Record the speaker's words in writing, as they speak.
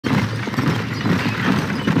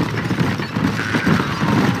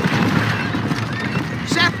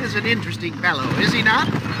is an interesting fellow, is he not?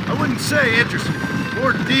 I wouldn't say interesting,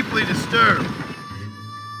 more deeply disturbed.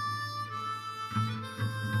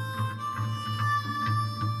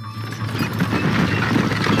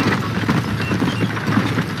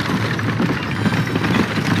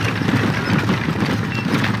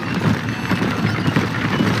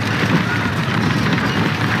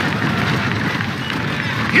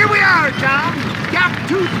 Here we are, John. Gap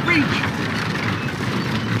tooth breach.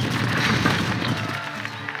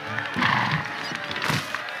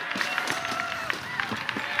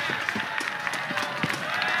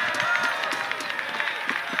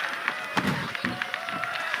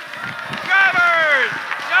 Drivers!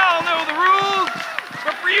 Y'all know the rules,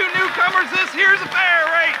 but for you newcomers, this here's a fair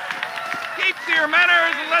race. Keep to your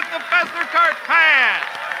manners and let the faster cart pass.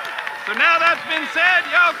 So now that's been said,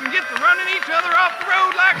 y'all can get to running each other off the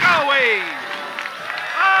road like always.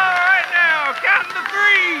 All right now, counting to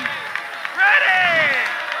 3. Ready,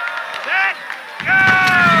 set, go!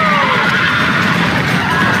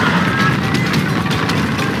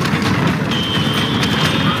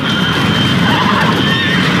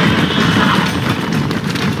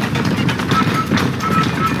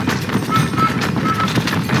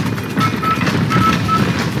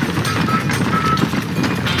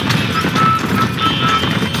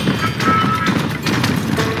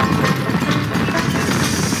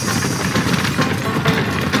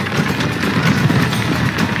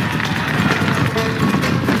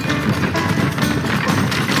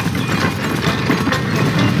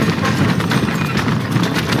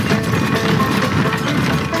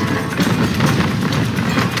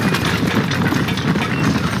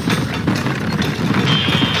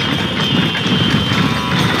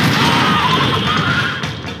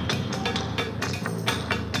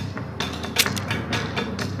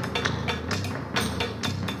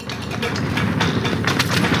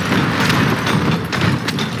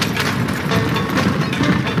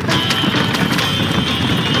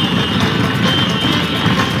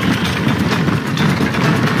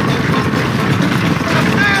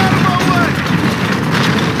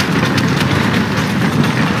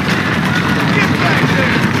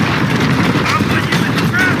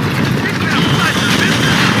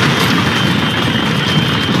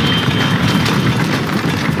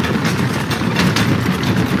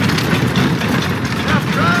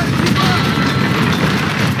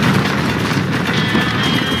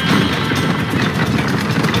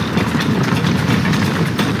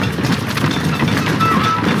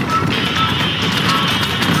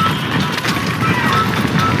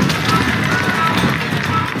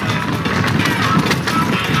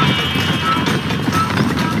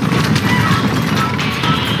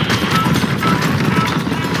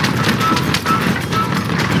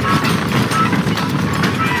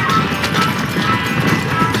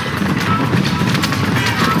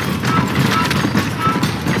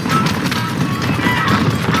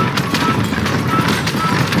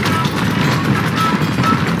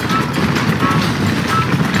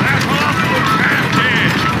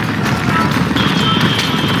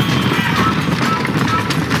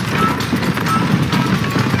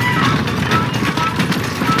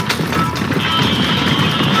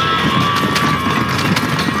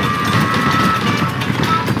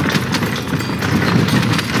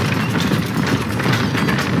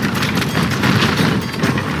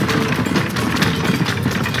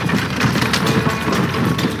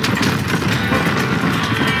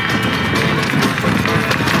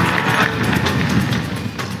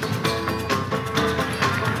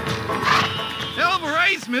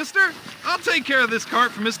 Mister. I'll take care of this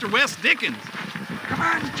cart for Mr. Wes Dickens. Come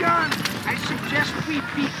on, John. I suggest we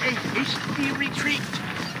beat a hasty retreat.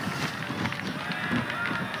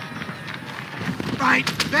 Right,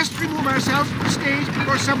 best remove ourselves from the stage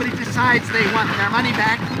before somebody decides they want their money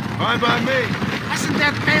back. Fine by me. Isn't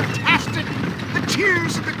that fantastic? The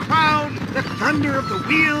cheers of the crowd, the thunder of the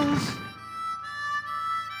wheels.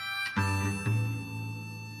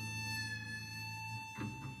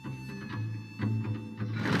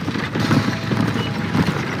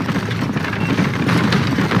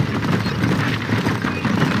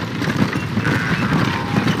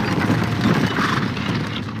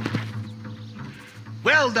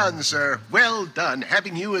 Well done, sir. Well done.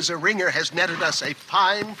 Having you as a ringer has netted us a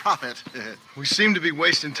fine profit. We seem to be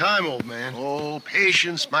wasting time, old man. Oh,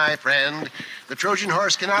 patience, my friend. The Trojan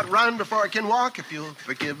horse cannot run before it can walk, if you'll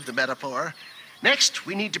forgive the metaphor. Next,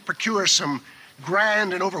 we need to procure some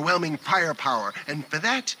grand and overwhelming firepower. And for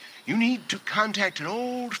that, you need to contact an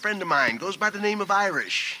old friend of mine. Goes by the name of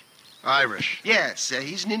Irish. Irish? Yes,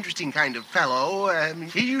 he's an interesting kind of fellow.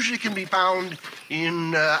 He usually can be found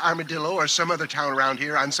in Armadillo or some other town around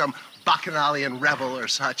here on some bacchanalian rebel or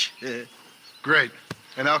such. Great.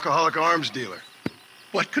 An alcoholic arms dealer.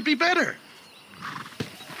 What could be better?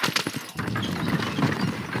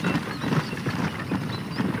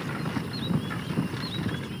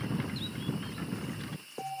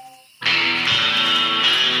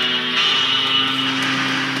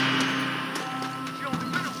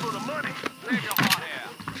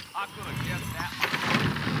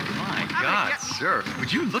 God, sir,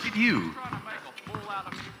 would you look at you?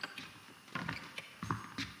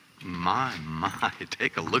 My,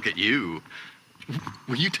 take a look at you.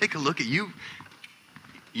 Will you take a look at you?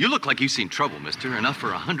 You look like you've seen trouble, mister. Enough for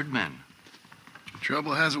 100 men.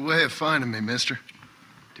 Trouble has a way of finding me, mister.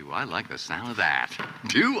 Do I like the sound of that?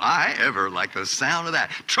 Do I ever like the sound of that?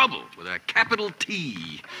 Trouble with a capital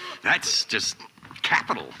T. That's just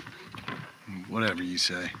capital. Whatever you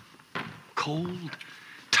say. Cold,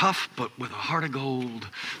 tough, but with a heart of gold.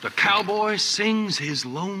 The cowboy sings his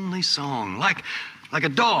lonely song like a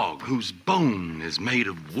dog whose bone is made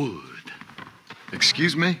of wood.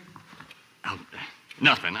 Excuse me? Oh,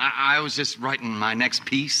 nothing. I was just writing my next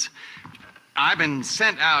piece. I've been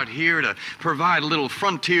sent out here to provide a little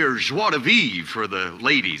frontier joie de vivre for the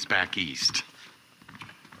ladies back east.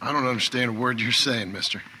 I don't understand a word you're saying,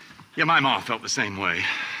 mister. Yeah, my ma felt the same way.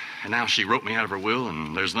 And now she wrote me out of her will,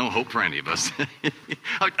 and there's no hope for any of us.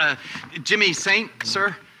 Jimmy Saint,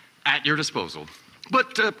 sir, at your disposal.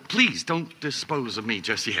 But please don't dispose of me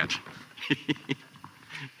just yet.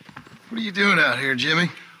 What are you doing out here, Jimmy?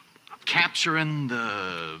 Capturing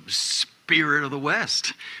the spirit of the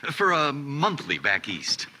West for a monthly back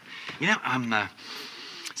east. You know, I'm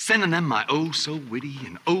sending them my oh-so-witty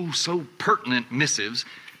and oh-so-pertinent missives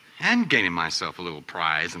and gaining myself a little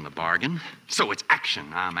prize in the bargain. So it's action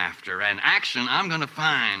I'm after, and action I'm gonna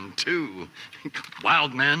find, too.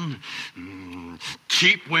 Wild men,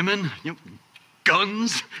 cheap women,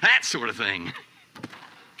 guns, that sort of thing.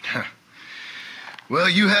 Well,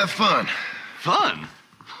 you have fun. Fun?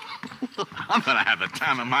 I'm gonna have the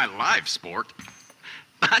time of my life, sport.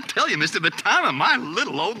 I tell you, mister, the time of my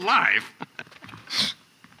little old life.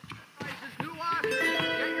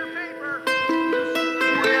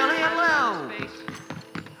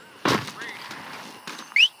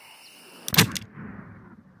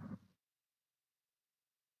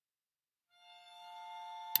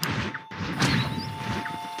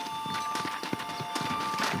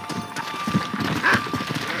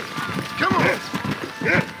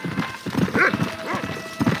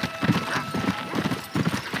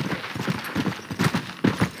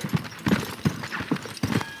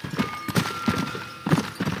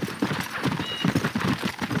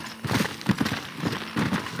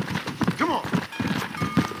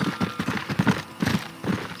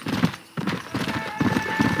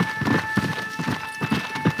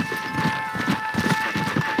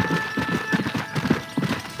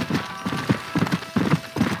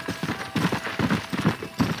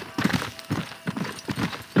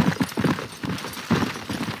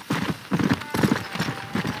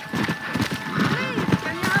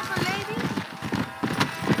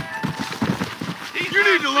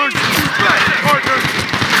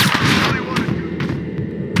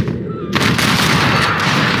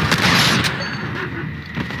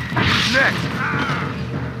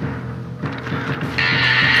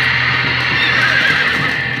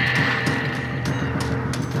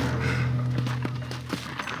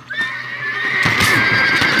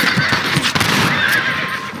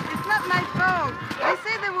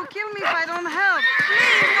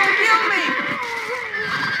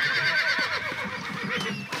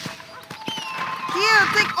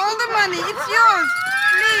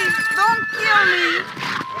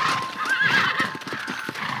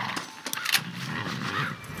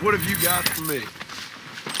 What have you got for me?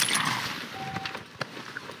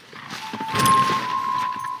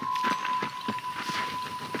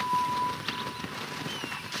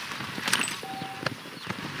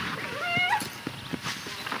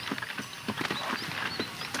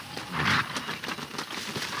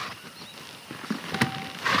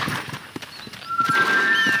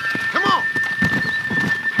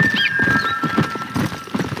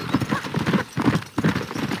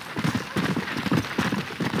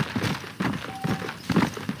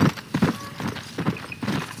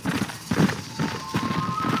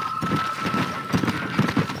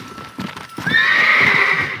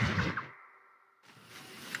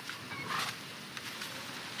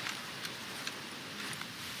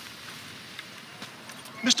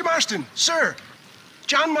 Mr. Marston, sir.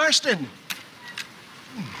 John Marston.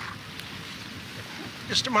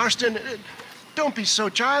 Mr. Marston, don't be so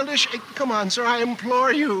childish. Come on, sir, I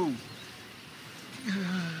implore you.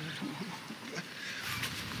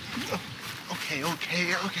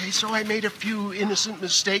 Okay. So I made a few innocent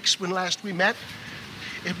mistakes when last we met.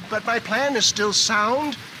 But my plan is still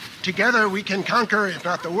sound. Together we can conquer, if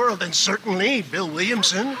not the world, then certainly Bill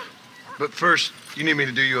Williamson. But first, you need me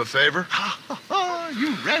to do you a favor?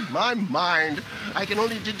 You read my mind. I can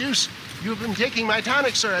only deduce you've been taking my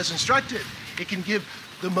tonic, sir, as instructed. It can give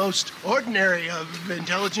the most ordinary of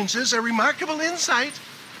intelligences a remarkable insight.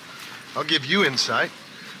 I'll give you insight.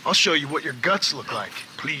 I'll show you what your guts look like.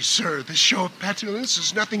 Please, sir, this show of petulance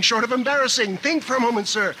is nothing short of embarrassing. Think for a moment,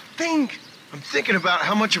 sir. Think. I'm thinking about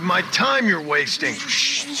how much of my time you're wasting.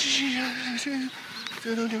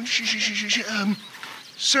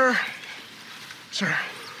 Sir,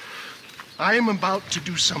 I am about to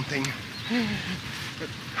do something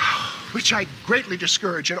which I greatly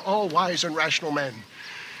discourage in all wise and rational men.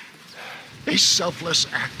 A selfless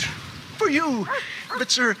act for you.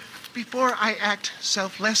 But, sir, before I act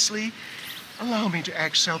selflessly, allow me to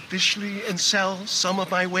act selfishly and sell some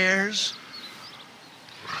of my wares.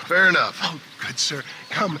 Fair enough. Oh, good, sir.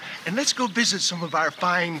 Come, and let's go visit some of our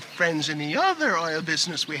fine friends in the other oil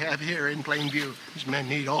business we have here in Plainview. These men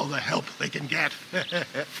need all the help they can get.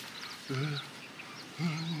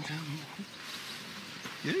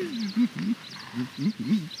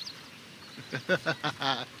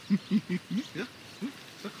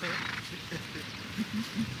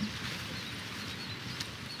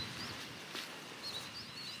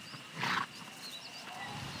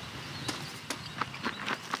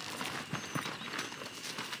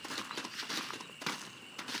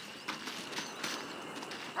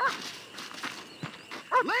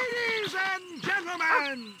 Ladies and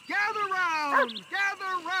gentlemen, gather round,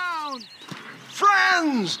 gather round.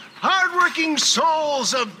 Friends, hardworking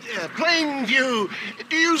souls of Plainview,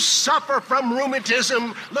 do you suffer from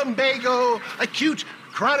rheumatism, lumbago, acute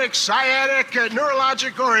chronic sciatic,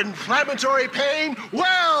 neurologic, or inflammatory pain?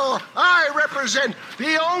 Well, I represent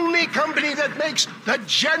the only company that makes the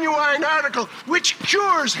genuine article which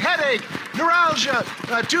cures headache, neuralgia,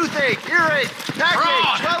 toothache, earache,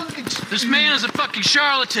 backache. Well, This man is a fucking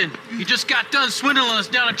charlatan. He just got done swindling us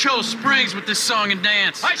down at Cho Springs with this song and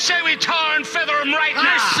dance. I say we tar and feather him right now.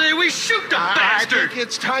 I say we shoot the I bastard. think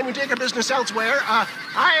it's time we take our business elsewhere.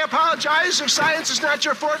 I apologize if science is not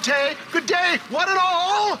your forte. Good day, one and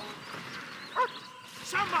all.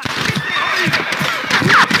 Somebody.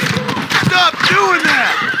 Stop doing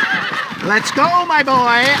that! Let's go, my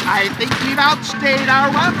boy. I think we've outstayed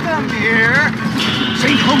our welcome here.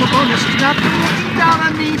 St. Homobonis is not looking down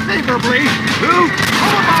on me favorably. Who?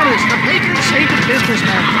 Homobonis, the patron saint of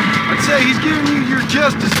businessmen. I'd say he's giving you your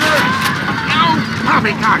just desserts. Ow,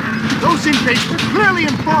 poppycock. Those inmates were clearly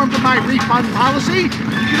informed of my refund policy.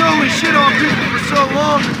 You can only shit on people for so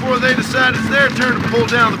long before they decide it's their turn to pull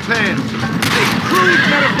down the pants. A crude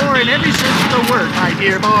metaphor in every sense of the word, my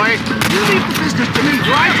dear boy. You leave the business to me.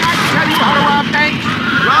 Do I not tell you how to rob banks?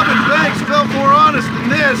 Robbing banks felt more honest than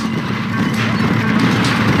this.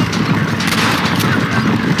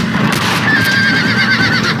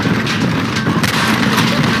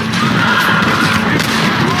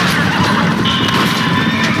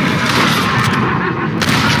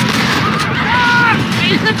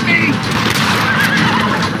 He hit me!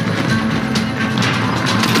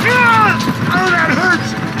 Oh, that hurts!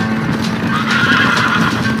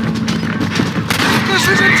 This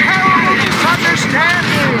is a terrible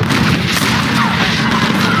misunderstanding!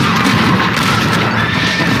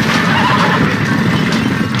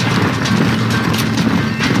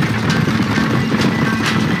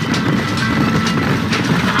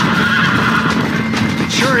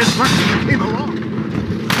 It sure is lucky you came along.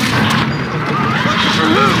 Looking for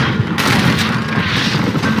who?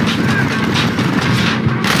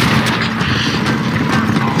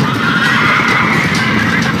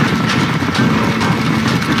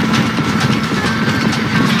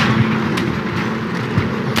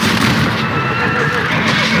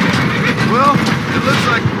 Well, it looks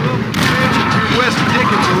like the little man with your West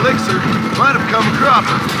Dickens elixir might have come across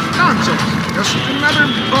it. Nonsense. Just another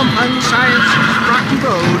bump on science's rocky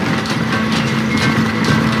road.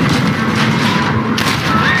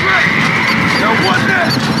 Now what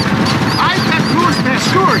next? I bet Louis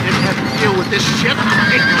Pasteur didn't have to deal with this shit.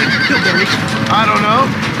 Ignorant hillbillies. I don't know.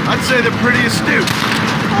 I'd say they're pretty astute.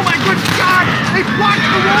 Oh my good God! They blocked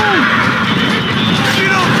the road! If you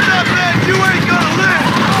don't stop that, you ain't gonna live!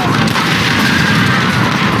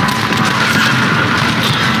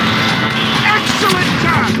 Excellent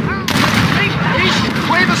job! Make haste!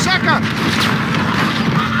 Wave a second!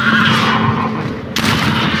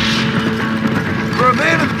 For a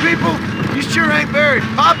man of the people, you sure ain't very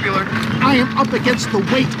popular. I am up against the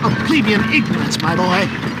weight of plebeian ignorance, my boy.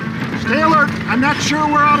 Stay alert. I'm not sure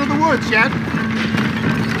we're out of the woods yet.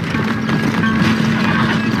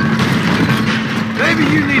 Maybe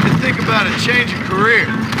you need to think about a change of career.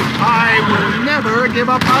 I will never give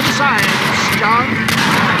up on science, John.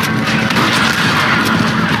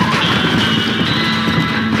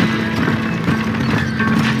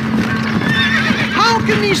 How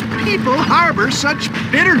can these people harbor such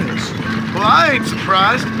bitterness? Well, I ain't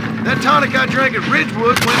surprised. That tonic I drank at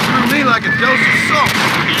Ridgewood went through me like a dose of salt.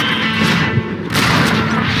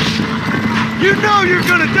 You know you're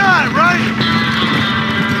gonna die, right?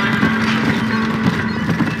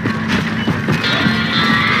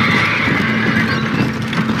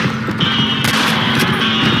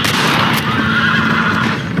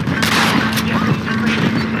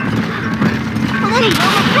 For the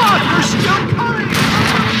love of God, they're still coming!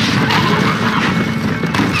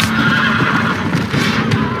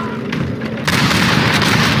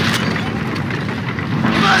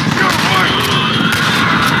 That's your horse!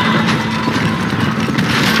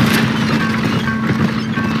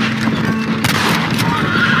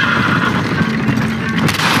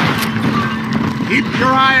 Keep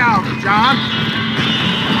your eye out, John.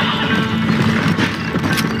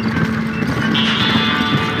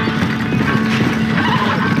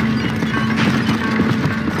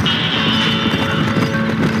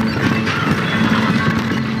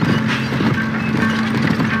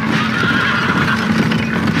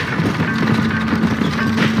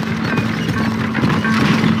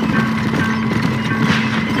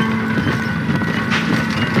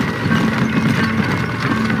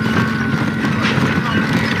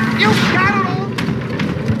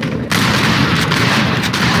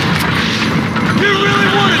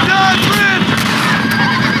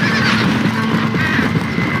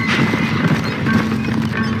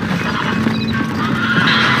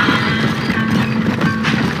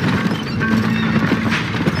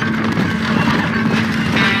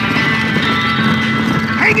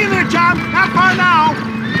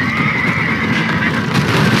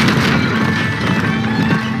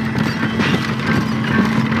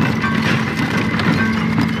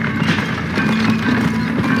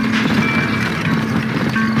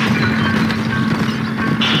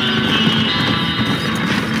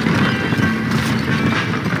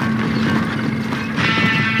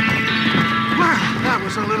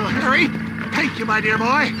 Thank you, my dear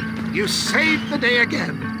boy. You saved the day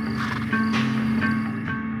again.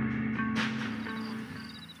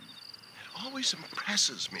 It always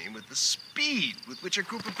impresses me with the speed with which a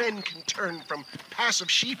group of men can turn from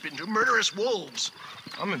passive sheep into murderous wolves.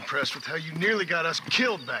 I'm impressed with how you nearly got us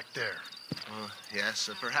killed back there. Yes,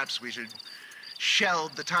 perhaps we should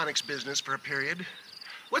shelve the tonics business for a period.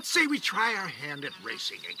 Let's say we try our hand at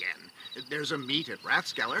racing again. There's a meet at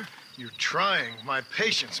Rathskeller. You're trying my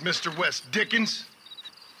patience, Mr. West Dickens.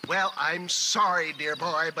 Well, I'm sorry, dear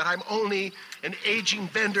boy, but I'm only an aging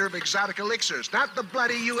vendor of exotic elixirs, not the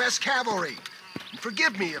bloody U.S. cavalry.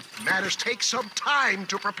 Forgive me if matters take some time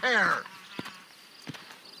to prepare.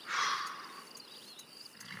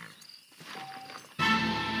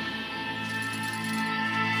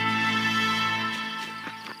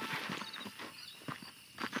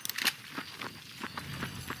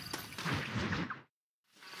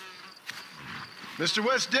 Mr.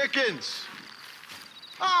 West Dickens!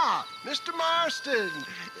 Ah, Mr. Marston.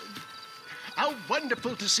 How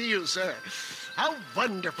wonderful to see you, sir. How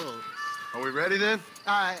wonderful. Are we ready then?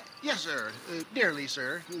 Yes, sir. Nearly,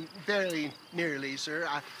 sir. Very nearly, sir.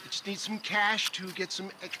 I just need some cash to get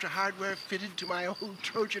some extra hardware fitted to my old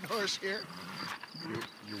Trojan horse here.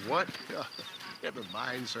 You what? Never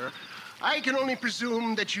mind, sir. I can only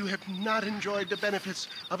presume that you have not enjoyed the benefits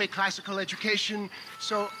of a classical education,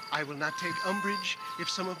 so I will not take umbrage if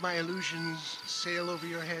some of my illusions sail over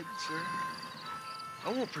your head, sir.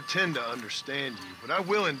 I won't pretend to understand you, but I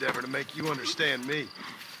will endeavor to make you understand me.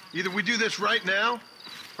 Either we do this right now,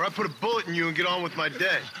 or I put a bullet in you and get on with my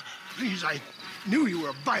day. Please, I knew you were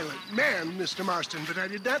a violent man, Mr. Marston, but I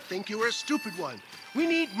did not think you were a stupid one. We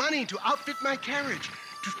need money to outfit my carriage,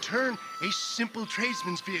 to turn a simple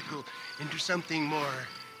tradesman's vehicle into something more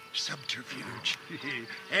subterfuge.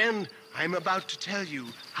 And I'm about to tell you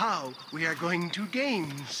how we are going to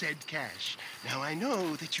gain said cash. Now, I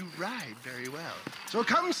know that you ride very well. So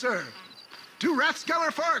come, sir, to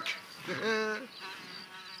Rathskeller Fork.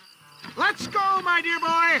 Let's go, my dear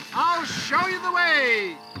boy. I'll show you the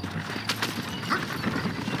way.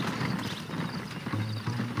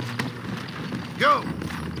 Go!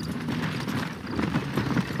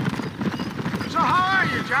 So how are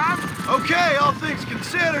you, John? Okay, all things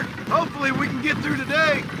considered. Hopefully we can get through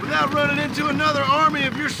today without running into another army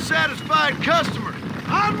of your satisfied customers.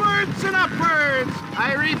 Onwards and upwards!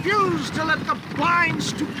 I refuse to let the blind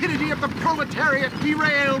stupidity of the proletariat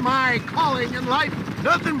derail my calling in life.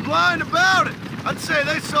 Nothing blind about it. I'd say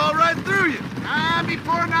they saw right through you.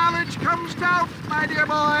 Before knowledge comes doubt, my dear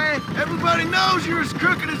boy. Everybody knows you're as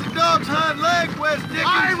crooked as a dog's hind leg, Wes Dickens.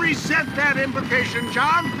 I resent that implication,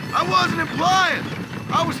 John. I wasn't implying.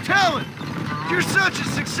 I was telling. You're such a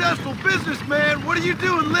successful businessman. What are you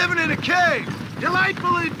doing living in a cave?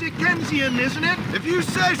 Delightfully Dickensian, isn't it? If you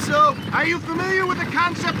say so. Are you familiar with the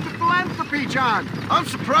concept of philanthropy, John? I'm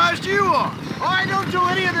surprised you are. Oh, I don't do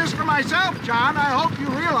any of this for myself, John. I hope you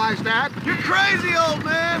realize that. You're crazy, old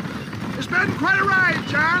man. It's been quite a ride,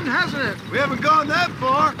 John, hasn't it? We haven't gone that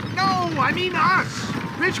far. No, I mean us.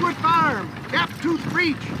 Ridgewood Farm, Gaptooth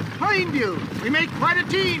Breach, Plainview. We make quite a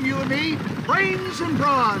team, you and me. Brains and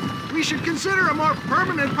brawn. We should consider a more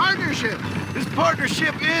permanent partnership. This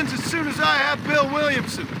partnership ends as soon as I have Bill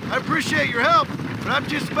Williamson. I appreciate your help, but I've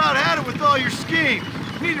just about had it with all your schemes.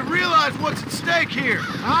 You need to realize what's at stake here.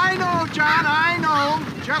 I know, John, I know.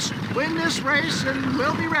 Just win this race and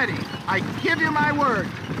we'll be ready. I give you my word.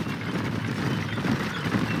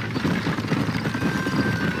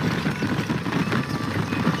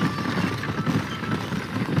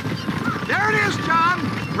 There it is, John.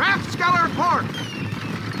 Rathskeller Port.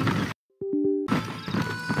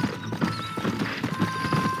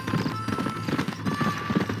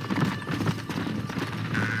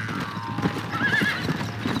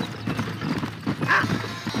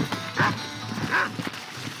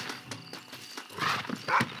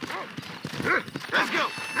 Let's go.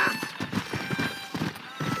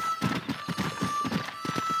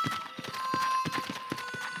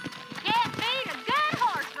 Can't beat a good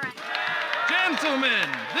horse race. Gentlemen,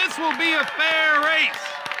 this will be a fair race.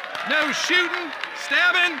 No shooting,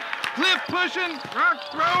 stabbing, cliff pushing, rock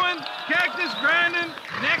throwing, cactus grinding,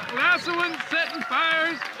 neck lassoing, setting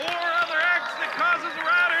fires, or other acts that causes a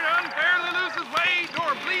rider to unfairly lose his weight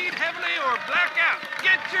or bleed heavily or black out.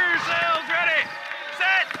 Get yourselves ready.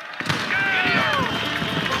 Set. Go!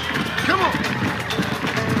 Come on.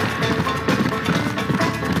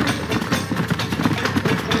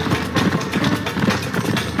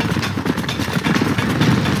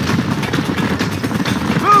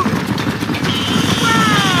 Move!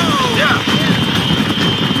 Wow! Yeah.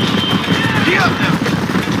 Get up now.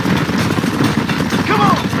 Come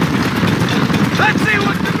on. Let's see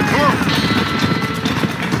what's the matter. Come on.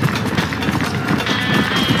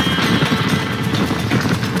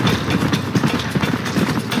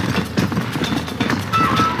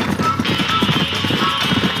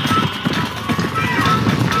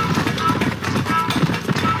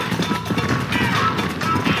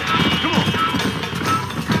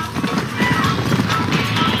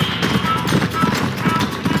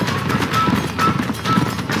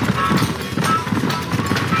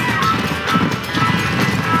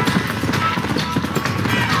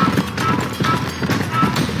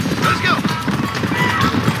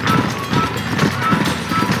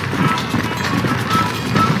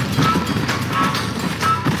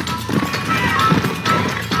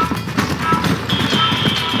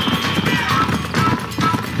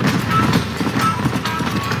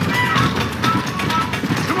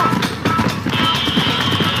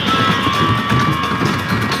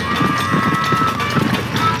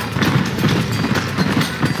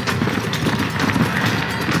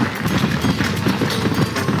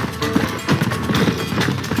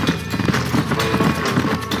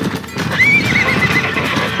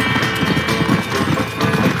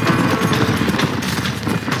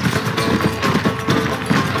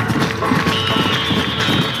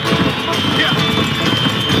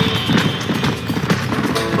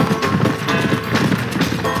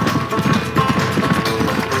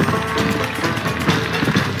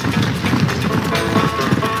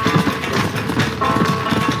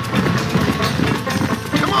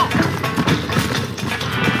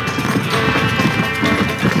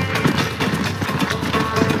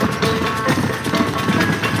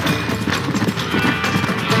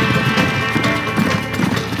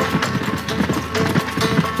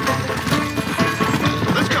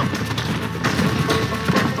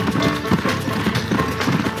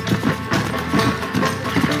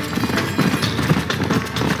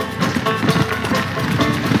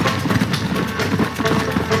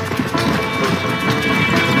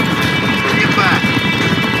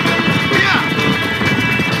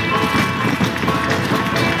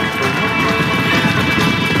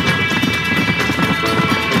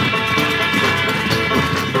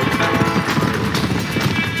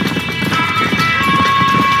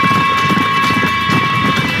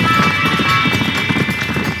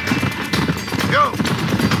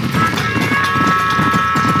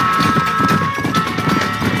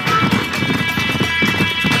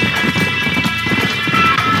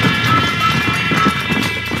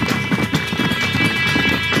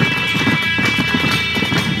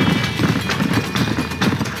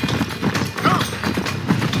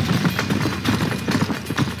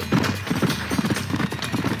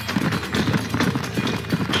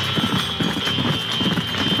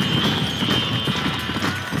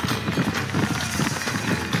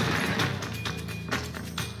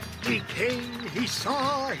 He came, he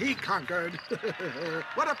saw, he conquered.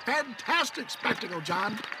 What a fantastic spectacle,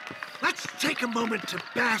 John. Let's take a moment to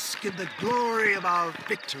bask in the glory of our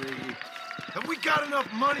victory. Have we got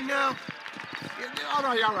enough money now? All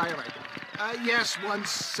right. Yes, once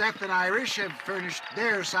Seth and Irish have furnished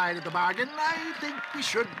their side of the bargain, I think we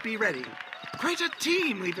should be ready. Quite a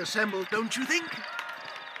team we've assembled, don't you think?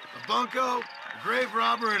 A bunco, a grave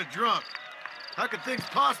robber, and a drunk. How could things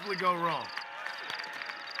possibly go wrong?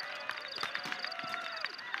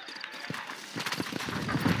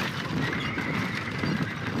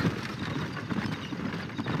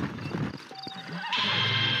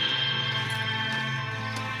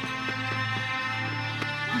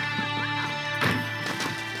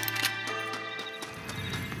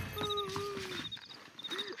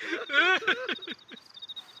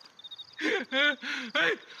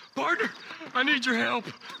 Hey, partner, I need your help.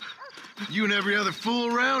 You and every other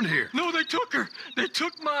fool around here. No, they took her. They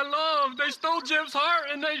took my love. They stole Jim's heart,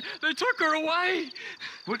 and they took her away.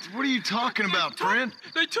 What are you talking about, friend?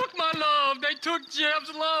 They took my love. They took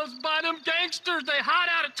Jim's loves by them gangsters. They hide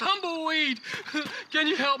out of tumbleweed. Can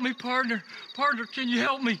you help me, partner? Partner, can you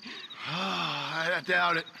help me? I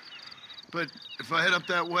doubt it. But if I head up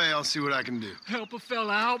that way, I'll see what I can do. Help a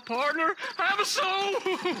fella out, partner. Have a soul. I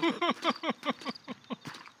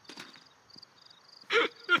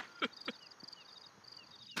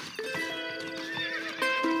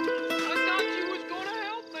thought you was gonna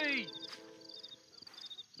help me.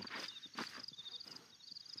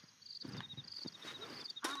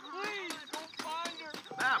 Please, go find her.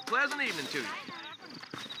 Pleasant evening to you.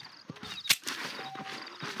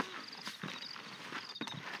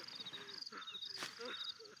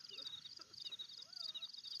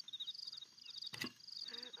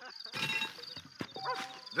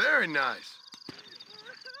 Very nice.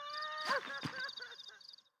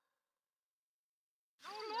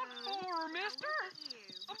 Don't look for her, mister.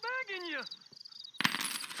 I'm begging you.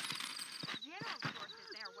 General Source is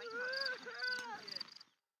there waiting on you.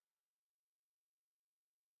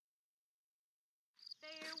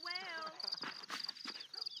 Farewell.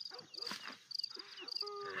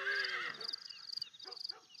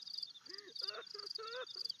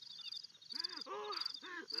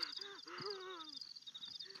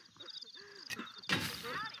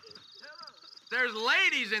 There's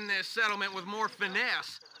ladies in this settlement with more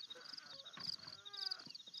finesse.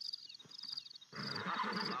 My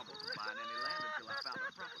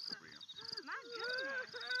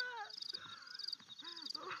goodness.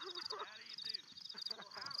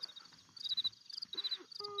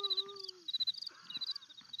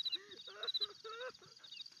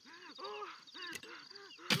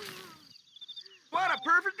 What a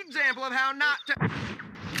perfect example of how not to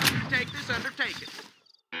take this undertaking.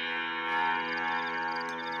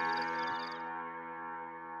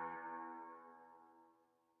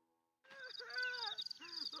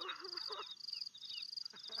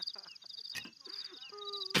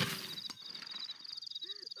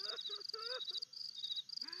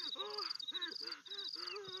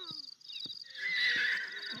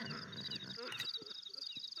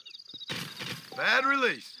 Bad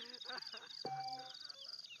release.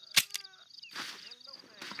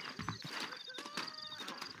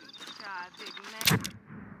 Try big man.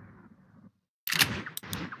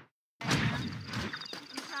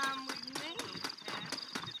 Time with me.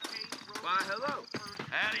 Why, hello.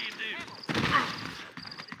 How do you do?